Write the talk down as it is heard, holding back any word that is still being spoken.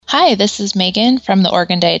Hi, this is Megan from The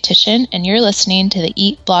Oregon Dietitian, and you're listening to the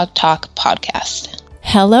Eat Blog Talk podcast.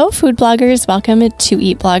 Hello, food bloggers. Welcome to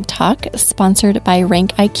Eat Blog Talk, sponsored by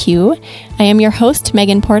Rank IQ. I am your host,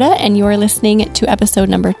 Megan Porta, and you are listening to episode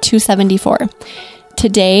number 274.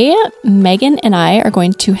 Today, Megan and I are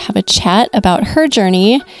going to have a chat about her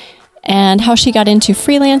journey and how she got into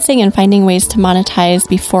freelancing and finding ways to monetize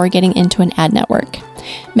before getting into an ad network.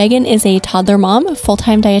 Megan is a toddler mom,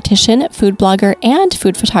 full-time dietitian, food blogger, and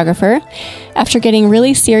food photographer. After getting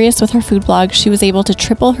really serious with her food blog, she was able to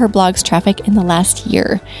triple her blog's traffic in the last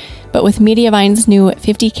year. But with Mediavine's new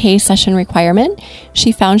 50K session requirement,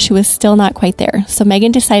 she found she was still not quite there. So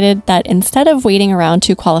Megan decided that instead of waiting around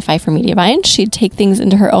to qualify for Mediavine, she'd take things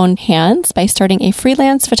into her own hands by starting a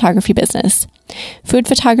freelance photography business. Food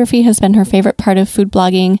photography has been her favorite part of food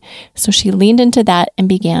blogging, so she leaned into that and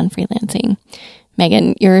began freelancing.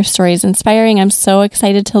 Megan, your story is inspiring. I'm so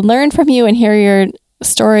excited to learn from you and hear your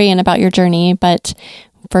story and about your journey. But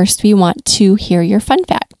first, we want to hear your fun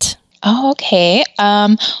fact. Oh, okay.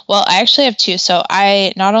 Well, I actually have two. So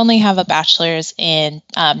I not only have a bachelor's in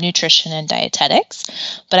nutrition and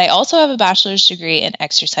dietetics, but I also have a bachelor's degree in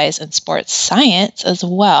exercise and sports science as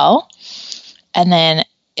well. And then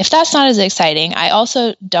if that's not as exciting, I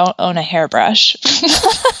also don't own a hairbrush.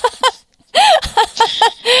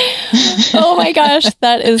 Oh my gosh,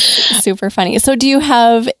 that is super funny. So do you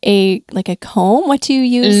have a comb? What do you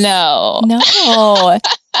use? No.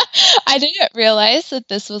 I didn't realize that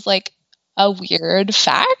this was like a weird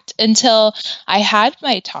fact until I had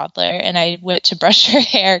my toddler and I went to brush her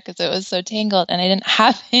hair because it was so tangled and I didn't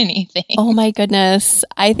have anything. Oh my goodness.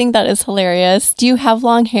 I think that is hilarious. Do you have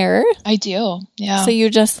long hair? I do. Yeah. So you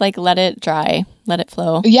just let it dry, let it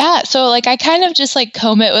flow. Yeah. So I kind of just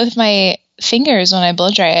comb it with my fingers when I blow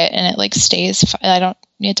dry it and it stays.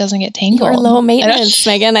 It doesn't get tangled. You're low maintenance,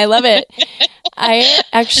 Megan. I love it. I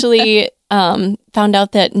actually found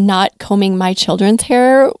out that not combing my children's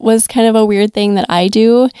hair was kind of a weird thing that I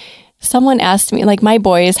do. Someone asked me, my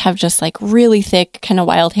boys have just really thick, kind of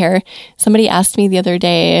wild hair. Somebody asked me the other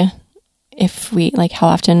day if how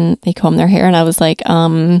often they comb their hair. And I was like,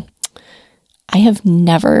 I have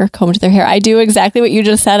never combed their hair. I do exactly what you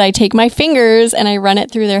just said. I take my fingers and I run it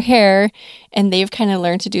through their hair, and they've kind of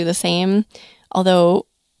learned to do the same. Although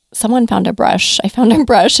someone found a brush. I found a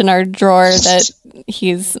brush in our drawer that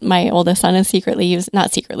my oldest son is secretly used,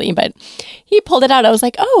 not secretly, but he pulled it out. I was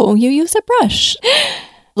like, oh, you use a brush.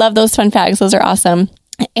 Love those fun facts. Those are awesome.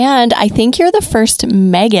 And I think you're the first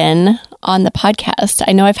Megan on the podcast.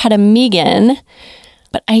 I know I've had a Megan,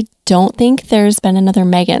 but I don't think there's been another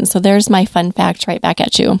Megan. So there's my fun fact right back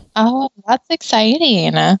at you. Oh, that's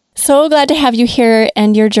exciting. So glad to have you here.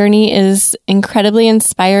 And your journey is incredibly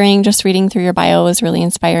inspiring. Just reading through your bio is really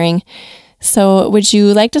inspiring. So would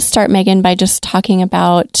you like to start, Megan, by just talking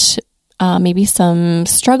about maybe some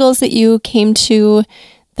struggles that you came to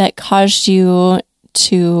that caused you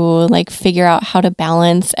to figure out how to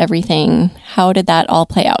balance everything? How did that all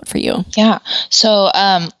play out for you? Yeah. So,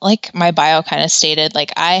 my bio kind of stated,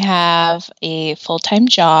 I have a full-time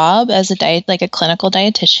job as a clinical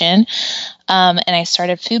dietitian. And I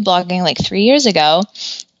started food blogging 3 years ago.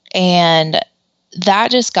 And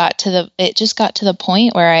that just got to the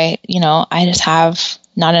point where I just have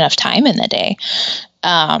not enough time in the day.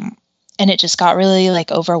 And it just got really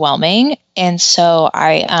overwhelming. And so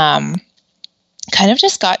I, kind of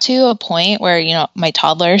just got to a point where, my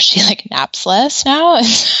toddler, she naps less now.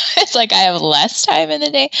 It's I have less time in the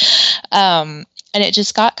day. And it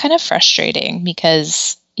just got kind of frustrating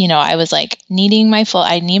because, I was I need my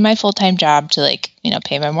full-time job to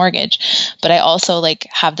pay my mortgage. But I also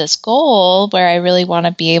have this goal where I really want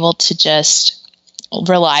to be able to just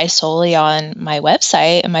rely solely on my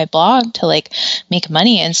website and my blog to make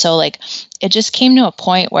money. And so it just came to a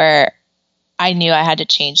point where I knew I had to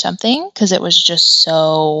change something because it was just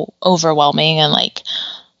so overwhelming and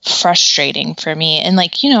frustrating for me. And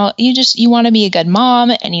you want to be a good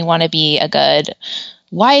mom and you want to be a good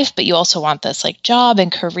wife, but you also want this job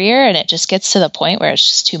and career. And it just gets to the point where it's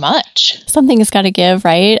just too much. Something has got to give,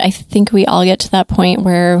 right? I think we all get to that point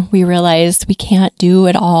where we realize we can't do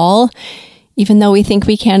it all. Even though we think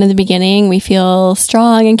we can in the beginning, we feel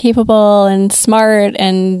strong and capable and smart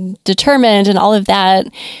and determined and all of that.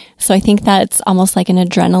 So I think that's almost like an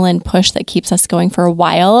adrenaline push that keeps us going for a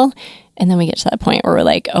while. And then we get to that point where we're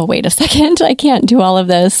like, oh, wait a second, I can't do all of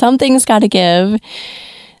this. Something's got to give.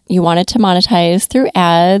 You wanted to monetize through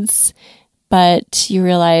ads, but you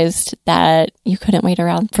realized that you couldn't wait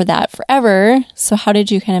around for that forever. So how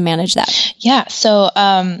did you kind of manage that? Yeah. So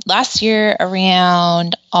last year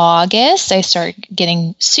around August, I started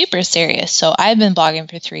getting super serious. So I've been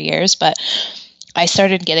blogging for 3 years, but I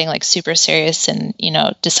started getting like super serious and,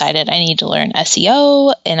 decided I need to learn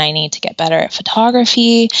SEO and I need to get better at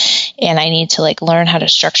photography and I need to like learn how to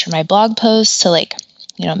structure my blog posts to like,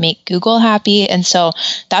 make Google happy. And so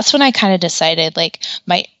that's when I kind of decided like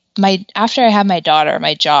after I had my daughter,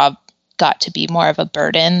 my job got to be more of a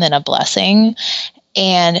burden than a blessing.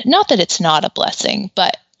 And not that it's not a blessing,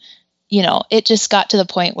 but it just got to the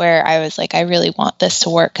point where I was like, I really want this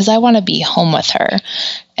to work because I want to be home with her.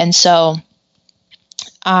 And so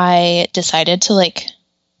I decided to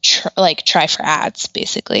try for ads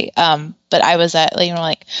basically. But I was at,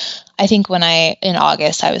 I think in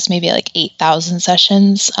August, I was maybe at like 8,000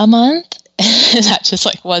 sessions a month. And that just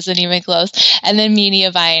like wasn't even close. And then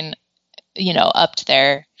Mediavine, upped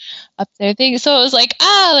their thing. So it was like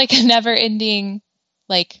a never ending,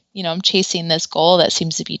 I'm chasing this goal that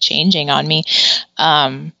seems to be changing on me.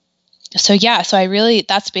 So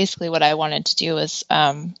that's basically what I wanted to do was,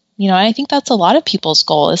 I think that's a lot of people's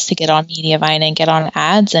goal is to get on Mediavine and get on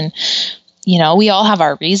ads. And, we all have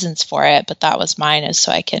our reasons for it, but that was mine is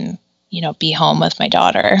so I can, be home with my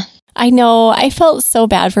daughter. I know. I felt so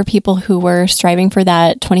bad for people who were striving for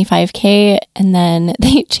that 25K and then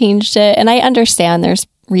they changed it. And I understand there's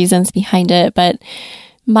reasons behind it, but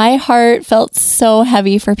my heart felt so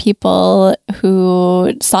heavy for people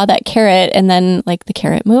who saw that carrot and then like the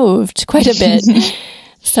carrot moved quite a bit.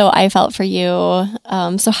 So I felt for you.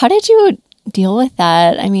 So how did you deal with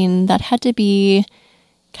that? I mean, that had to be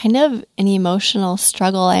kind of an emotional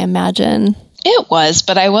struggle, I imagine. It was,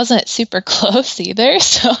 but I wasn't super close either.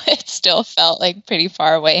 So it still felt like pretty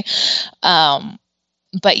far away.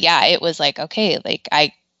 But yeah, it was like, okay, like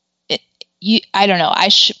I don't know.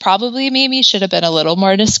 I maybe should have been a little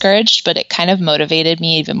more discouraged, but it kind of motivated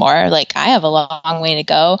me even more. Like I have a long way to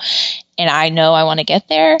go and I know I want to get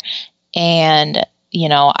there. And,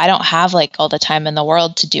 I don't have like all the time in the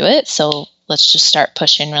world to do it. So let's just start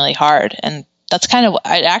pushing really hard. And that's kind of,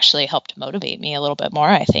 it actually helped motivate me a little bit more,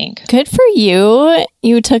 I think. Good for you.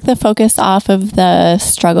 You took the focus off of the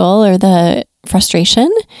struggle or the frustration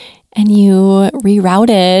and you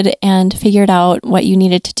rerouted and figured out what you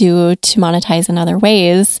needed to do to monetize in other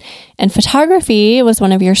ways. And photography was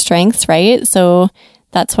one of your strengths, right? So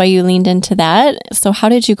that's why you leaned into that. So how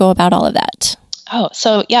did you go about all of that? Oh,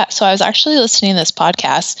 so yeah. So I was actually listening to this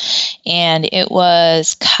podcast and it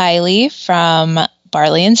was Kylie from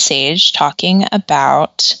Barley and Sage talking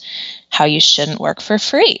about how you shouldn't work for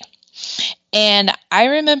free. And I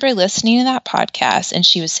remember listening to that podcast and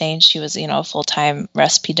she was saying she was, a full-time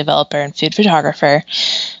recipe developer and food photographer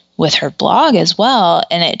with her blog as well.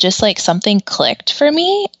 And it just like something clicked for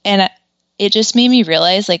me. And it just made me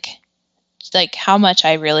realize like how much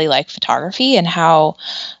I really like photography and how,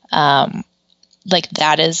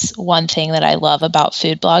 that is one thing that I love about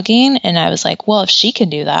food blogging. And I was like, well, if she can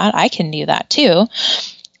do that, I can do that too.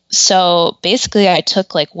 So basically I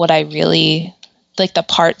took like what I really like the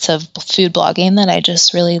parts of food blogging that I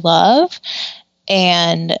just really love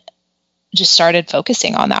and just started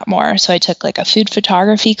focusing on that more. So I took like a food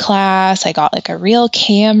photography class. I got like a real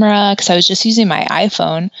camera because I was just using my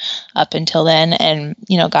iPhone up until then and,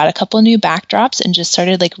 got a couple new backdrops and just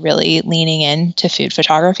started like really leaning into food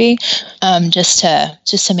photography just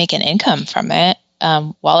to make an income from it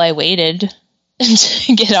while I waited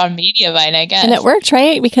to get on Mediavine, I guess. And it worked,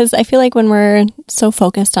 right? Because I feel like when we're so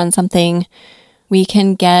focused on something, we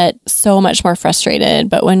can get so much more frustrated.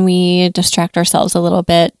 But when we distract ourselves a little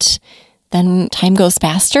bit, then time goes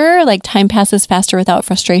faster, like time passes faster without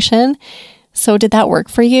frustration. So did that work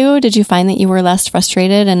for you? Did you find that you were less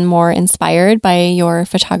frustrated and more inspired by your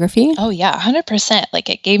photography? Oh yeah, 100%. Like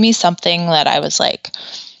it gave me something that I was like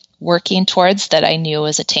working towards that I knew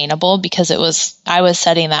was attainable because I was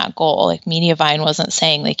setting that goal. Like Mediavine wasn't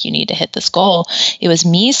saying like you need to hit this goal. It was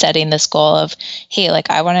me setting this goal of, hey, like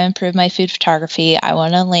I want to improve my food photography. I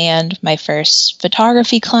want to land my first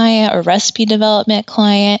photography client or recipe development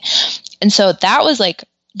client. And so that was like,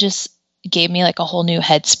 just gave me like a whole new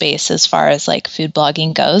headspace as far as like food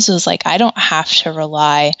blogging goes. It was like, I don't have to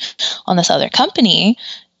rely on this other company,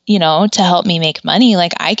 to help me make money.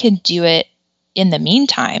 Like I could do it in the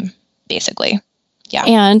meantime, basically. Yeah.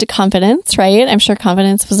 And confidence, right? I'm sure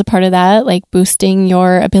confidence was a part of that, like boosting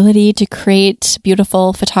your ability to create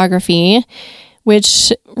beautiful photography,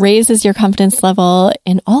 which raises your confidence level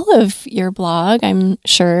in all of your blog, I'm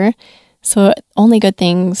sure. So only good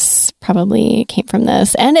things probably came from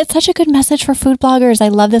this. And it's such a good message for food bloggers. I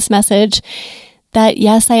love this message that,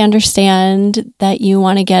 yes, I understand that you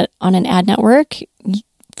want to get on an ad network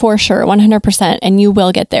for sure, 100%, and you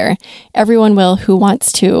will get there. Everyone will who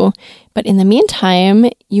wants to. But in the meantime,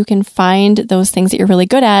 you can find those things that you're really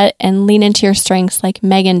good at and lean into your strengths like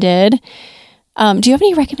Megan did Do you have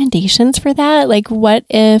any recommendations for that? Like, what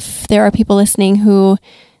if there are people listening who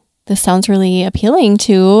this sounds really appealing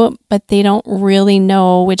to, but they don't really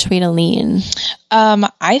know which way to lean?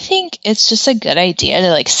 I think it's just a good idea to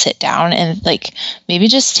like sit down and like maybe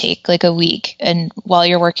just take like a week, and while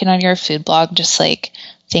you're working on your food blog, just like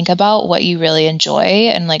think about what you really enjoy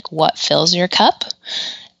and like what fills your cup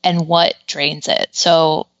and what drains it.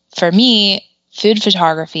 So for me, food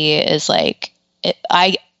photography is like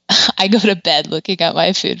I go to bed looking at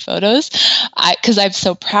my food photos because I'm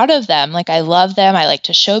so proud of them. Like, I love them. I like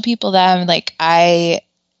to show people them. Like,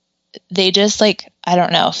 they just like, I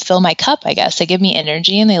don't know, fill my cup, I guess. They give me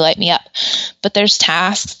energy and they light me up. But there's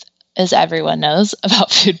tasks, as everyone knows,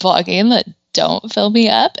 about food blogging that don't fill me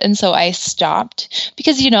up. And so I stopped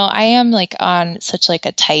because, I am like on such like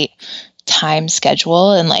a tight time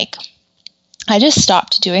schedule, and like, I just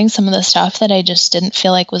stopped doing some of the stuff that I just didn't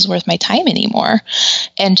feel like was worth my time anymore,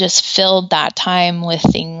 and just filled that time with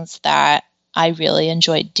things that I really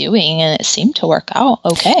enjoyed doing, and it seemed to work out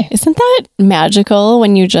okay. Isn't that magical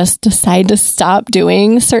when you just decide to stop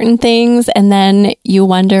doing certain things and then you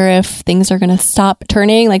wonder if things are going to stop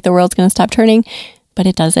turning, like the world's going to stop turning, but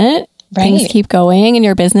it doesn't. Right. Things keep going and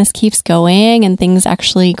your business keeps going and things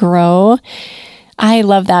actually grow. I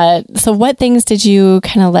love that. So what things did you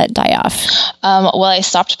kind of let die off? Well, I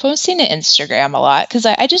stopped posting to Instagram a lot because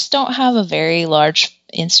I just don't have a very large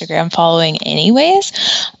Instagram following anyways.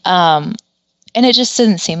 And it just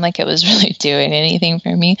didn't seem like it was really doing anything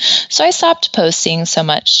for me. So I stopped posting so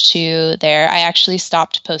much to there. I actually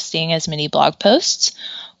stopped posting as many blog posts,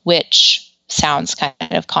 which sounds kind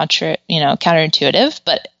of counterintuitive,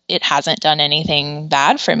 but it hasn't done anything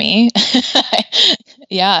bad for me.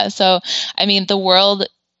 Yeah. So, I mean, the world,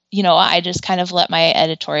 I just kind of let my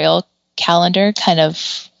editorial calendar kind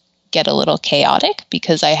of get a little chaotic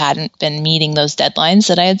because I hadn't been meeting those deadlines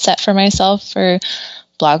that I had set for myself for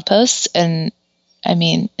blog posts. And I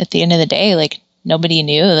mean, at the end of the day, like, nobody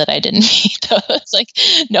knew that I didn't meet those. Like,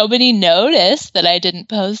 nobody noticed that I didn't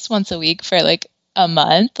post once a week for like a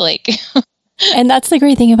month. Like, and that's the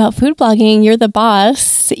great thing about food blogging. You're the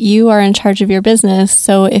boss. You are in charge of your business.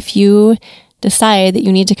 So if you decide that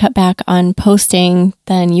you need to cut back on posting,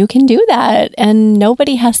 then you can do that. And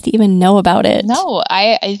nobody has to even know about it. No,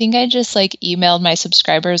 I think I just like emailed my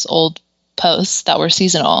subscribers old posts that were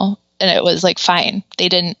seasonal. And it was like, fine.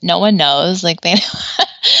 No one knows. Like,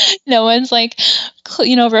 no one's like,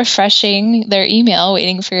 refreshing their email,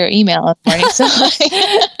 waiting for your email in the morning. So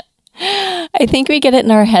I think we get it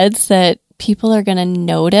in our heads that people are going to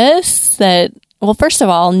notice that. Well, first of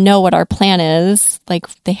all, know what our plan is. Like,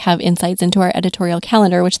 they have insights into our editorial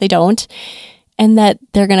calendar, which they don't, and that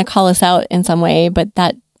they're going to call us out in some way, but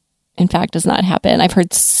that in fact does not happen. I've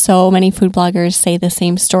heard so many food bloggers say the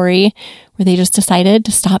same story where they just decided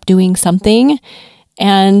to stop doing something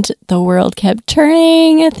and the world kept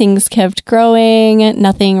turning, things kept growing,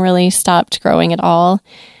 nothing really stopped growing at all.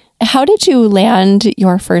 How did you land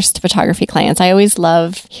your first photography clients? I always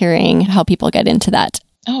love hearing how people get into that.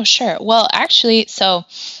 Oh, sure. Well, actually, so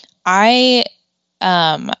I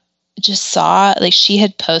just saw like she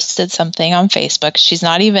had posted something on Facebook. She's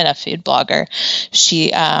not even a food blogger.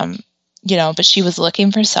 She, but she was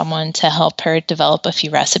looking for someone to help her develop a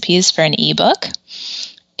few recipes for an ebook.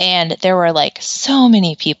 And there were like so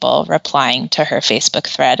many people replying to her Facebook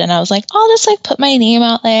thread. And I was like, I'll just like put my name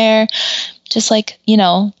out there, just like,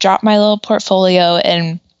 drop my little portfolio.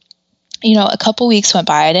 And a couple weeks went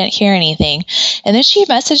by. I didn't hear anything. And then she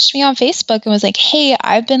messaged me on Facebook and was like, hey,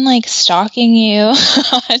 I've been like stalking you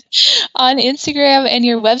on Instagram and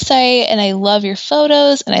your website. And I love your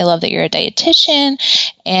photos. And I love that you're a dietitian.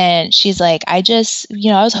 And she's like, I just,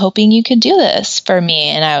 I was hoping you could do this for me.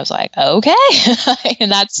 And I was like, okay.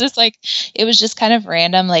 And that's just like, it was just kind of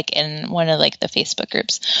random, like in one of like the Facebook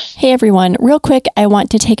groups. Hey everyone, real quick, I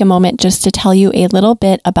want to take a moment just to tell you a little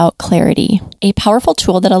bit about Clarity, a powerful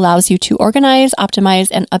tool that allows you to organize, optimize,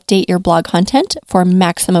 and update your blog content for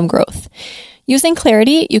maximum growth. Using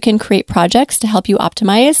Clarity, you can create projects to help you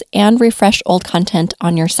optimize and refresh old content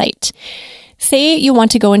on your site. Say you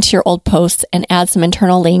want to go into your old posts and add some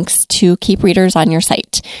internal links to keep readers on your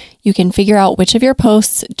site. You can figure out which of your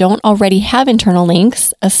posts don't already have internal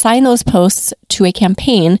links, assign those posts to a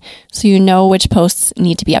campaign so you know which posts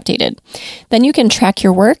need to be updated. Then you can track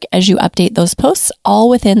your work as you update those posts all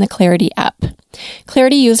within the Clarity app.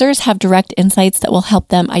 Clarity users have direct insights that will help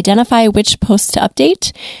them identify which posts to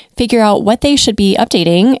update, figure out what they should be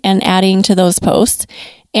updating and adding to those posts,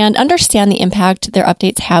 and understand the impact their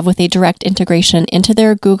updates have with a direct integration into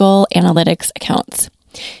their Google Analytics accounts.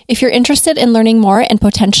 If you're interested in learning more and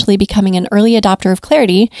potentially becoming an early adopter of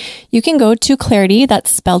Clarity, you can go to Clarity, that's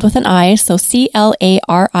spelled with an I, so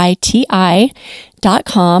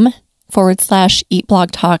clariti.com/Eat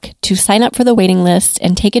Blog Talk to sign up for the waiting list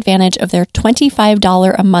and take advantage of their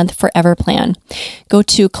 $25 a month forever plan. Go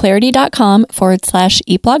to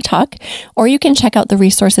clarity.com/Eat Blog Talk, or you can check out the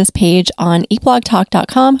resources page on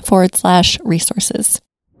eatblogtalk.com/resources.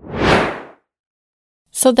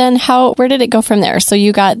 So then where did it go from there? So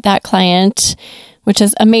you got that client, which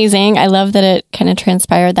is amazing. I love that it kind of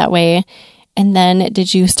transpired that way. And then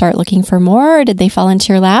did you start looking for more, or did they fall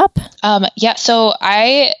into your lap? Yeah. So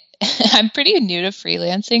I'm pretty new to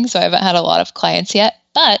freelancing, so I haven't had a lot of clients yet.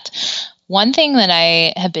 But one thing that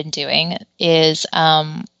I have been doing is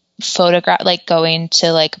going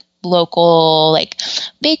to like local like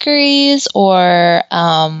bakeries or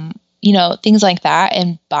things like that,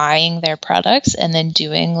 and buying their products and then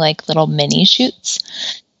doing like little mini shoots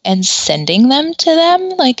and sending them to them,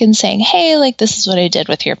 like, and saying, hey, like, this is what I did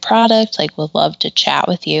with your product. Like, would love to chat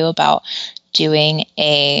with you about doing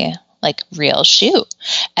a like real shoot.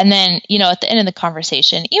 And then, at the end of the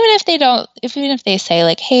conversation, even if they say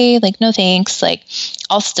like, hey, like, no thanks, like,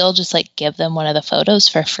 I'll still just like give them one of the photos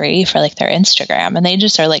for free for like their Instagram. And they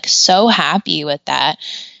just are like so happy with that.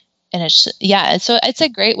 And so it's a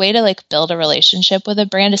great way to like build a relationship with a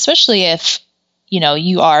brand, especially if,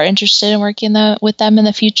 you are interested in working with them in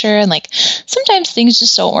the future. And like, sometimes things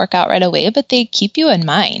just don't work out right away, but they keep you in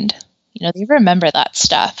mind. They remember that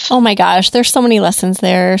stuff. Oh my gosh, there's so many lessons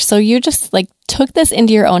there. So you just like took this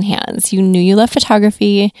into your own hands. You knew you loved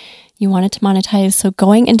photography. You wanted to monetize. So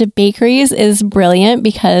going into bakeries is brilliant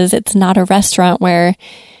because it's not a restaurant where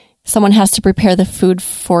someone has to prepare the food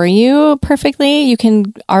for you perfectly. You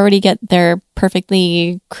can already get their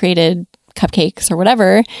perfectly created cupcakes or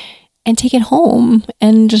whatever and take it home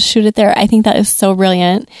and just shoot it there. I think that is so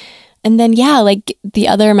brilliant. And then, like the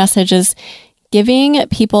other message is giving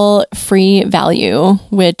people free value,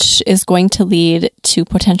 which is going to lead to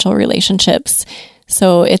potential relationships.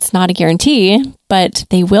 So it's not a guarantee, but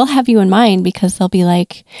they will have you in mind because they'll be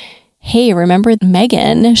like, hey, remember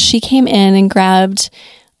Megan? She came in and grabbed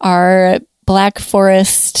our Black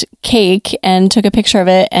Forest cake and took a picture of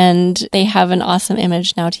it, and they have an awesome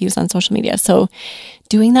image now to use on social media. So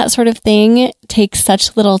doing that sort of thing takes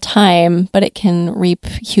such little time, but it can reap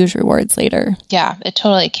huge rewards later. Yeah, it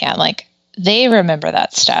totally can. Like, they remember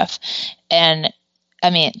that stuff. And I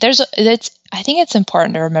mean, I think it's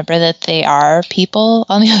important to remember that they are people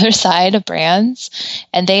on the other side of brands,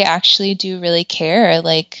 and they actually do really care.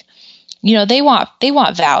 Like, they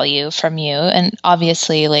want value from you, and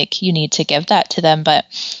obviously like you need to give that to them. But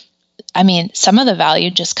I mean, some of the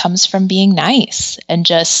value just comes from being nice and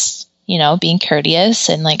just, being courteous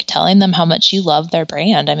and like telling them how much you love their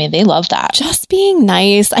brand. I mean, they love that. Just being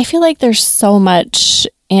nice. I feel like there's so much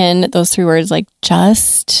in those three words, like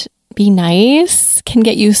just be nice can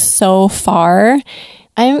get you so far.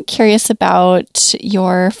 I'm curious about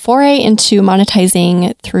your foray into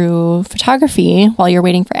monetizing through photography while you're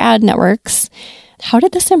waiting for ad networks. How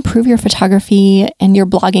did this improve your photography and your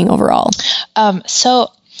blogging overall?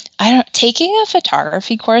 Taking a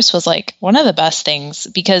photography course was like one of the best things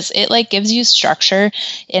because it like gives you structure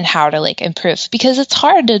in how to like improve, because it's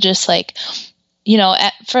hard to just like,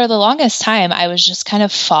 for the longest time, I was just kind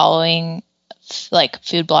of following like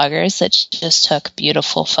food bloggers that just took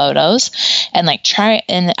beautiful photos and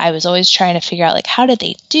I was always trying to figure out like, how did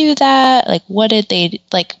they do that? Like, what did they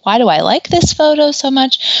like? Why do I like this photo so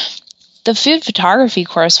much? The food photography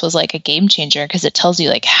course was like a game changer because it tells you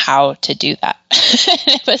like how to do that.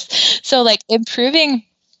 It was so like improving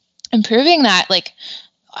that, like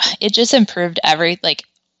it just improved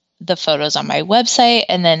the photos on my website.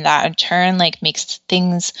 And then that in turn like makes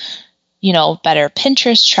things, better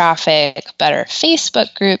Pinterest traffic, better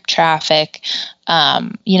Facebook group traffic,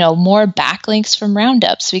 more backlinks from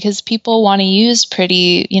roundups because people want to use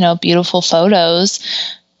pretty, beautiful photos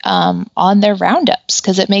on their roundups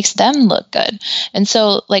because it makes them look good. And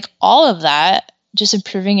so like all of that, just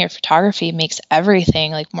improving your photography makes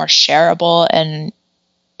everything like more shareable and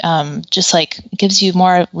just like gives you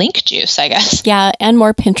more link juice, I guess. Yeah, and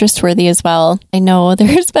more Pinterest worthy as well. I know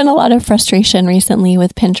there's been a lot of frustration recently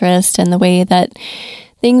with Pinterest and the way that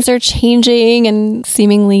things are changing and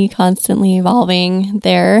seemingly constantly evolving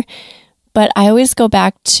there. But I always go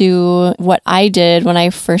back to what I did when I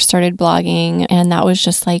first started blogging, and that was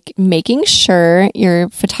just like making sure your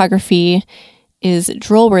photography is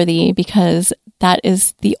drool-worthy, because that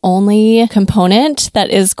is the only component that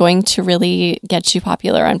is going to really get you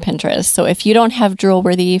popular on Pinterest. So if you don't have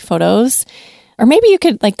drool-worthy photos Or maybe you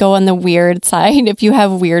could like go on the weird side. If you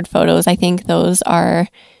have weird photos, I think those are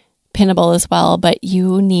pinnable as well, but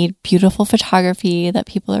you need beautiful photography that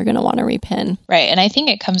people are going to want to repin. Right. And I think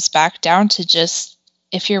it comes back down to just,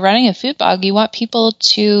 if you're running a food blog, you want people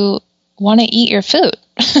to want to eat your food.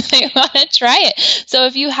 They want to try it. So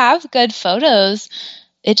if you have good photos,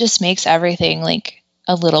 it just makes everything like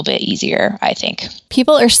a little bit easier, I think.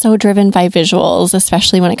 People are so driven by visuals,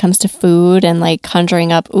 especially when it comes to food and like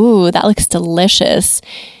conjuring up, ooh, that looks delicious.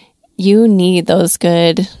 You need those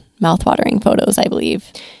good mouthwatering photos, I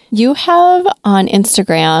believe. You have on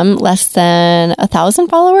Instagram less than 1,000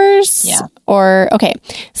 followers? Yeah. Okay.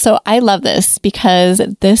 So I love this because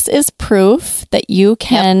this is proof that you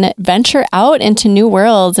can venture out into new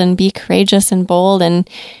worlds and be courageous and bold and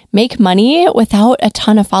make money without a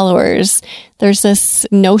ton of followers. There's this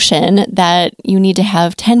notion that you need to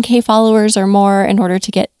have 10K followers or more in order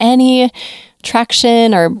to get any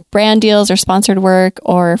traction or brand deals or sponsored work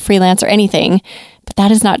or freelance or anything. But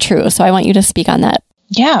that is not true. So I want you to speak on that.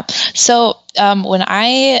 Yeah. So when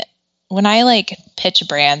I like pitch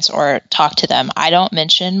brands or talk to them, I don't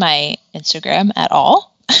mention my Instagram at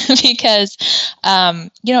all because,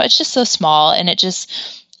 it's just so small and it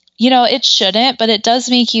just, it shouldn't, but it does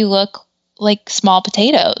make you look like small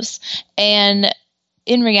potatoes. And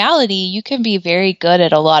in reality, you can be very good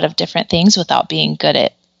at a lot of different things without being good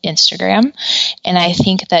at Instagram. And I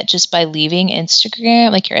think that just by leaving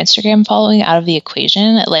Instagram, like your Instagram following out of the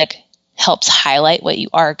equation, it like helps highlight what you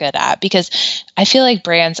are good at, because I feel like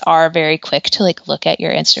brands are very quick to like look at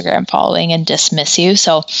your Instagram following and dismiss you.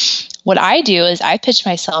 So what I do is I pitch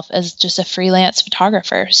myself as just a freelance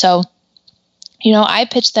photographer. So, I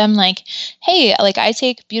pitch them like, hey, like I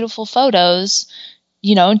take beautiful photos,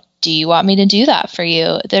 do you want me to do that for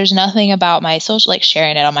you? There's nothing about my social, like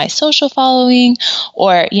sharing it on my social following,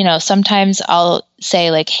 or, sometimes I'll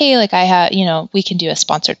say like, hey, like I have, we can do a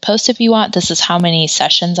sponsored post if you want. This is how many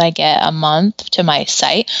sessions I get a month to my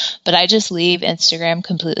site. But I just leave Instagram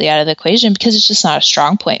completely out of the equation because it's just not a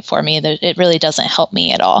strong point for me. It really doesn't help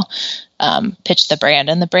me at all. Pitch the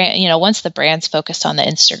brand, and the brand, once the brand's focused on the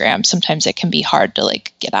Instagram, sometimes it can be hard to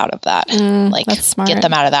like get out of that, get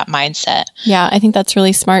them out of that mindset. Yeah. I think that's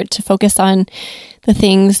really smart to focus on the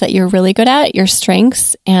things that you're really good at, your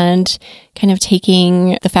strengths, and kind of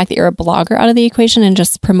taking the fact that you're a blogger out of the equation and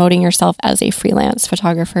just promoting yourself as a freelance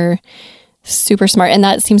photographer. Super smart. And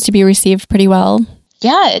that seems to be received pretty well.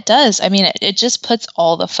 Yeah, it does. I mean, it just puts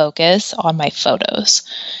all the focus on my photos.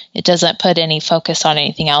 It doesn't put any focus on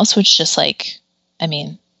anything else, which just like, I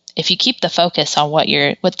mean, if you keep the focus on what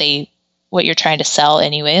you're trying to sell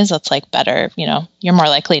anyways, that's like better, you're more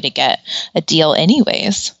likely to get a deal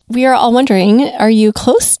anyways. We are all wondering, are you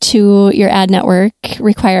close to your ad network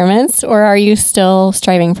requirements, or are you still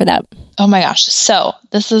striving for that? Oh my gosh. So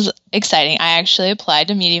this is exciting. I actually applied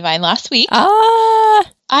to Mediavine last week.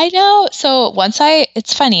 I know. So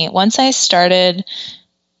it's funny, once I started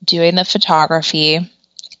doing the photography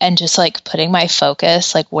and just like putting my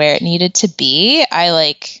focus like where it needed to be, I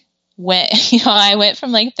like I went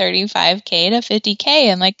from like 35K to 50K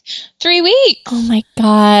in like 3 weeks. Oh my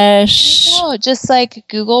gosh. Just like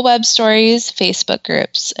Google Web Stories, Facebook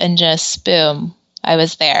groups, and just boom, I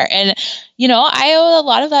was there. And, I owe a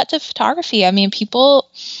lot of that to photography. I mean, people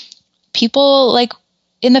like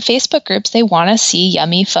in the Facebook groups, they want to see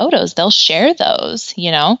yummy photos. They'll share those,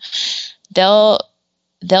 they'll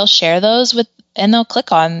share those and they'll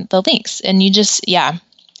click on the links, and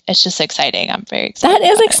it's just exciting. I'm very excited. That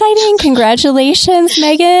is exciting. Congratulations,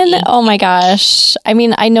 Megan. Oh my gosh. I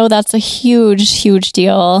mean, I know that's a huge, huge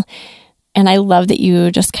deal. And I love that you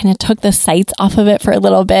just kind of took the sights off of it for a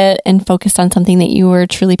little bit and focused on something that you were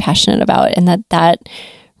truly passionate about, and that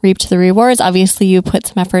reaped the rewards. Obviously, you put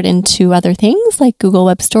some effort into other things like Google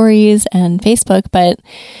Web Stories and Facebook, but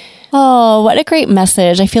oh, what a great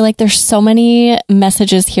message. I feel like there's so many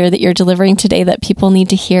messages here that you're delivering today that people need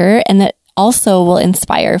to hear, and that also will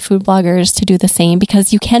inspire food bloggers to do the same,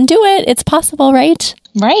 because you can do it. It's possible, right?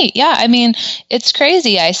 Right. Yeah. I mean, it's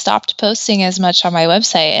crazy. I stopped posting as much on my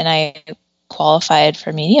website and I qualified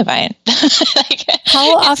for Mediavine.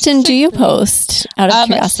 How often do you post, out of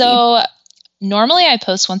curiosity? So normally I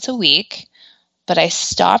post once a week, but I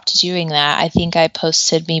stopped doing that. I think I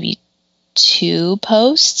posted maybe 2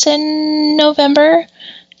 posts in November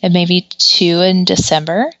and maybe 2 in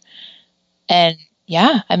December. And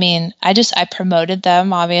yeah, I mean, I promoted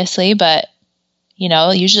them obviously, but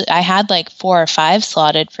usually I had like 4 or 5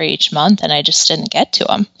 slotted for each month and I just didn't get to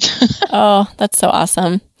them. Oh, that's so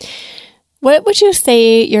awesome. What would you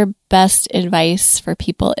say your best advice for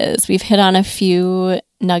people is? We've hit on a few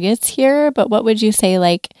nuggets here, but what would you say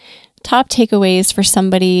like top takeaways for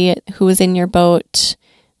somebody who was in your boat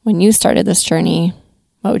when you started this journey,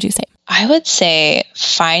 what would you say? I would say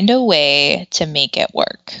find a way to make it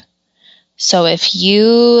work. So if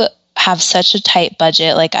you have such a tight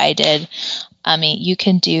budget like I did, I mean, you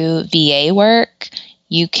can do VA work,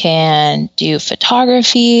 you can do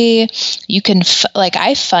photography, you can,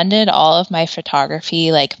 I funded all of my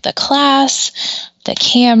photography, like the class, the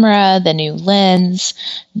camera, the new lens,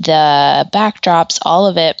 the backdrops, all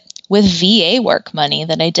of it with VA work money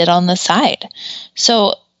that I did on the side.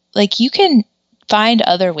 So you can find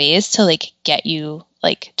other ways to get you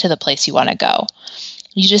to the place you want to go.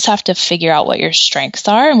 You just have to figure out what your strengths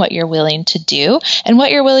are and what you're willing to do and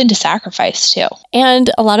what you're willing to sacrifice too. And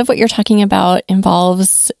a lot of what you're talking about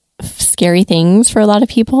involves scary things for a lot of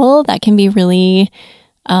people. That can be really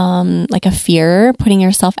like a fear, putting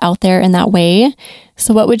yourself out there in that way.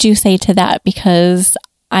 So what would you say to that? Because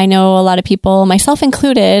I know a lot of people, myself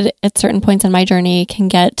included, at certain points in my journey can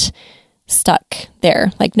get stuck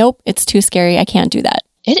there. Nope, it's too scary. I can't do that.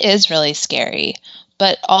 It is really scary.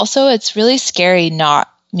 But also it's really scary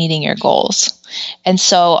not meeting your goals. And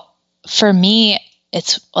so for me,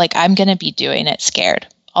 it's I'm going to be doing it scared.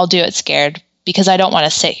 I'll do it scared because I don't want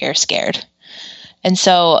to sit here scared. And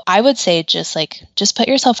so I would say just put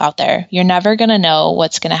yourself out there. You're never going to know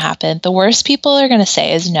what's going to happen. The worst people are going to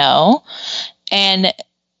say is no. And,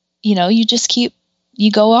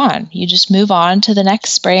 you go on. You just move on to the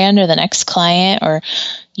next brand or the next client or,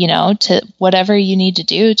 to whatever you need to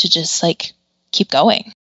do to just keep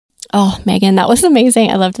going. Oh, Megan, that was amazing.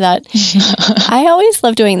 I loved that. I always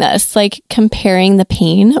love doing this, comparing the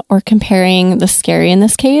pain or comparing the scary in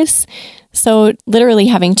this case. So literally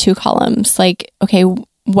having two columns, okay,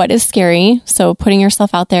 what is scary? So putting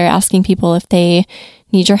yourself out there, asking people if they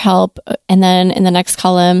need your help. And then in the next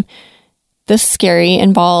column, the scary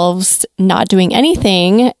involves not doing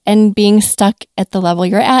anything and being stuck at the level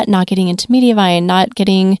you're at, not getting into Mediavine, not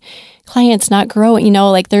getting clients, not growing,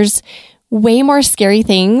 there's way more scary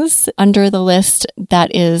things under the list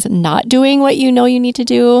that is not doing what you need to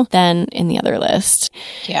do than in the other list.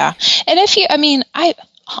 Yeah. And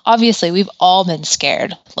obviously we've all been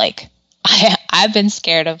scared. I've been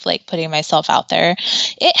scared of putting myself out there.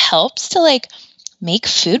 It helps to make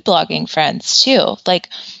food blogging friends too.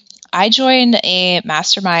 I joined a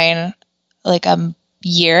mastermind a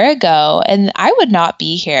year ago and I would not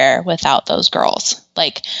be here without those girls.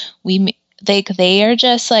 They are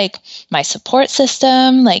just my support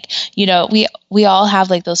system. We all have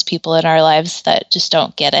those people in our lives that just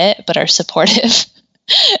don't get it, but are supportive.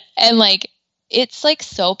 And it's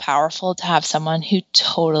so powerful to have someone who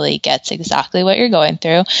totally gets exactly what you're going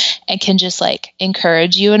through and can just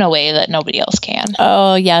encourage you in a way that nobody else can.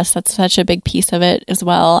 Oh yes, that's such a big piece of it as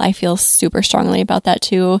well. I feel super strongly about that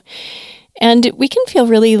too. And we can feel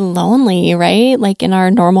really lonely, right? In our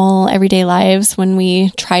normal everyday lives, when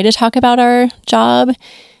we try to talk about our job,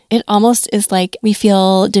 it almost is we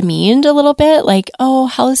feel demeaned a little bit. Oh,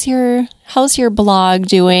 how's your blog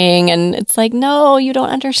doing? And it's no, you don't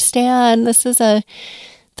understand. This is a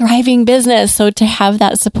thriving business. So to have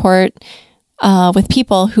that support with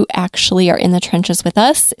people who actually are in the trenches with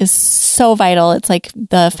us is so vital. It's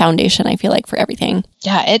the foundation, I feel for everything.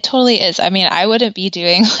 Yeah, it totally is. I wouldn't be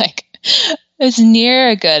doing as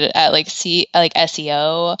near good at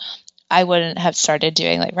SEO. I wouldn't have started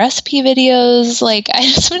doing recipe videos. I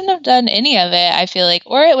just wouldn't have done any of it, I feel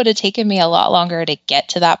or it would have taken me a lot longer to get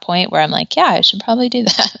to that point where I'm yeah, I should probably do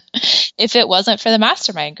that if it wasn't for the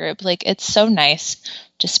mastermind group. It's so nice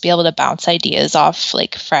just to be able to bounce ideas off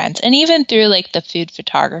friends. And even through the food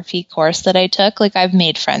photography course that I took, I've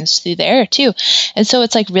made friends through there too. And so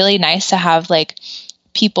it's really nice to have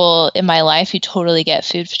people in my life who totally get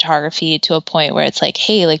food photography to a point where it's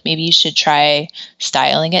hey, maybe you should try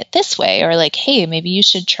styling it this way, or hey, maybe you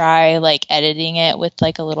should try editing it with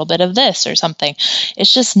a little bit of this or something.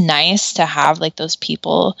 It's just nice to have those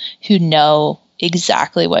people who know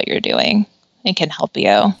exactly what you're doing and can help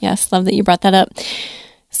you. Yes, love that you brought that up.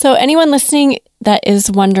 So anyone listening that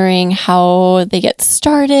is wondering how they get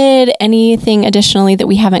started, anything additionally that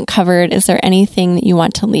we haven't covered, is there anything that you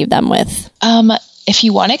want to leave them with? If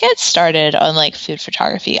you want to get started on food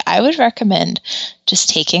photography, I would recommend just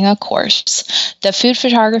taking a course. The food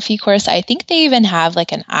photography course, I think they even have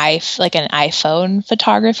an iPhone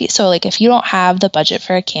photography. So if you don't have the budget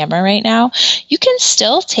for a camera right now, you can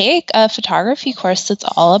still take a photography course that's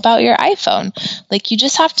all about your iPhone. You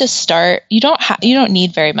just have to start. You don't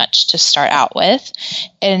need very much to start out with,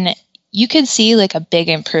 and you can see a big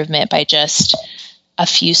improvement by just a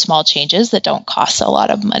few small changes that don't cost a lot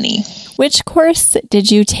of money. Which course did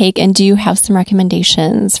you take, and do you have some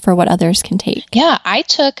recommendations for what others can take? Yeah, I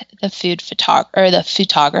took the the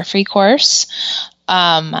photography course.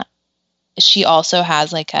 She also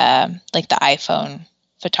has like the iPhone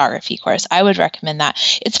photography course. I would recommend that.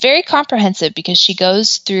 It's very comprehensive because she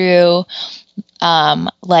goes through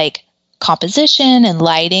like composition and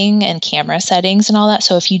lighting and camera settings and all that.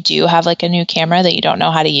 So if you do have like a new camera that you don't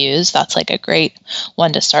know how to use, that's like a great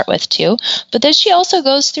one to start with too. But then she also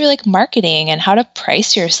goes through like marketing and how to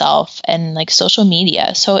price yourself and like social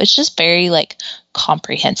media. So it's just very like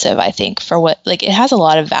comprehensive, I think, for what, like, it has a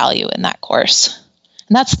lot of value in that course.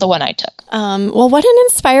 And that's the one I took. Well, what an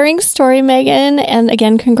inspiring story, Megan. And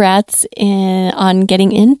again, congrats on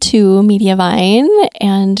getting into Mediavine,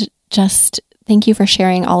 and just thank you for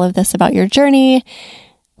sharing all of this about your journey.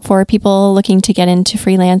 For people looking to get into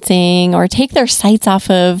freelancing or take their sights off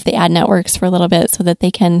of the ad networks for a little bit so that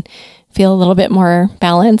they can feel a little bit more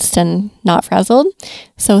balanced and not frazzled.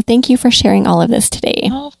 So thank you for sharing all of this today.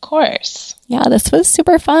 Oh, of course. Yeah, this was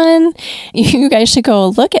super fun. You guys should go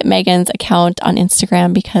look at Megan's account on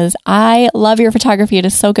Instagram because I love your photography. It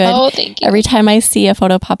is so good. Oh, thank you. Every time I see a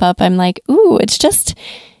photo pop up, I'm like, ooh, it's just,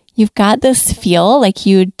 you've got this feel. Like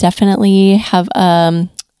you definitely have a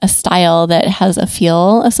style that has a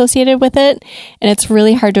feel associated with it. And it's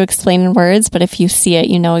really hard to explain in words, but if you see it,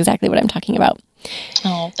 you know exactly what I'm talking about.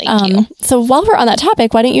 Oh, thank you. So while we're on that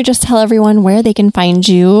topic, why don't you just tell everyone where they can find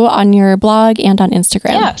you on your blog and on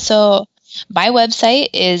Instagram? Yeah, so my website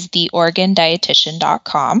is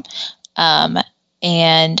theoregondietitian.com.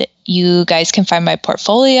 And you guys can find my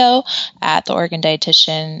portfolio at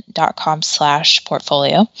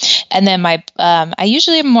theoregondietitian.com/portfolio. And then I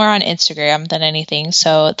usually am more on Instagram than anything.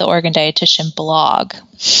 So the Oregon Dietitian blog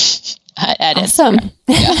at awesome.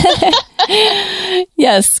 Instagram. Yeah.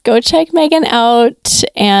 Yes, go check Megan out.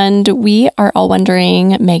 And we are all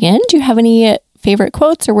wondering, Megan, do you have any favorite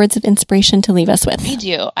quotes or words of inspiration to leave us with? I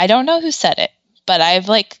do. I don't know who said it, but I've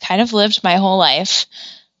like kind of lived my whole life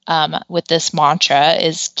with this mantra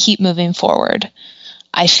is keep moving forward.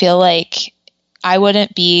 I feel like I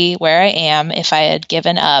wouldn't be where I am if I had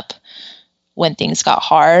given up when things got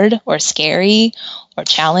hard or scary or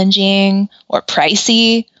challenging or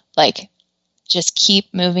pricey. Like, just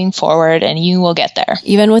keep moving forward and you will get there.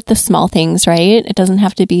 Even with the small things, right? It doesn't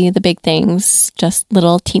have to be the big things, just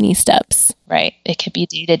little teeny steps. Right. It could be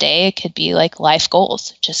day to day. It could be like life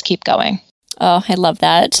goals. Just keep going. Oh, I love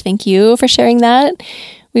that. Thank you for sharing that.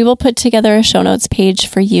 We will put together a show notes page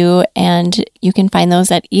for you, and you can find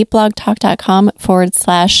those at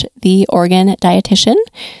eatblogtalk.com/The Oregon Dietitian.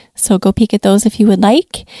 So go peek at those if you would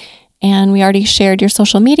like. And we already shared your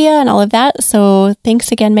social media and all of that. So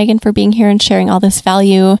thanks again, Megan, for being here and sharing all this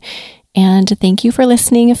value. And thank you for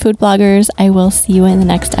listening, food bloggers. I will see you in the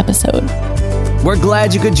next episode. We're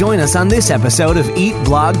glad you could join us on this episode of Eat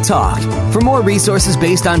Blog Talk. For more resources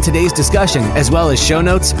based on today's discussion, as well as show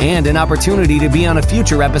notes and an opportunity to be on a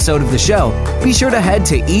future episode of the show, be sure to head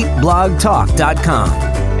to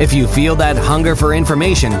eatblogtalk.com. If you feel that hunger for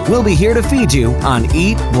information, we'll be here to feed you on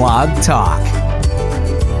Eat Blog Talk.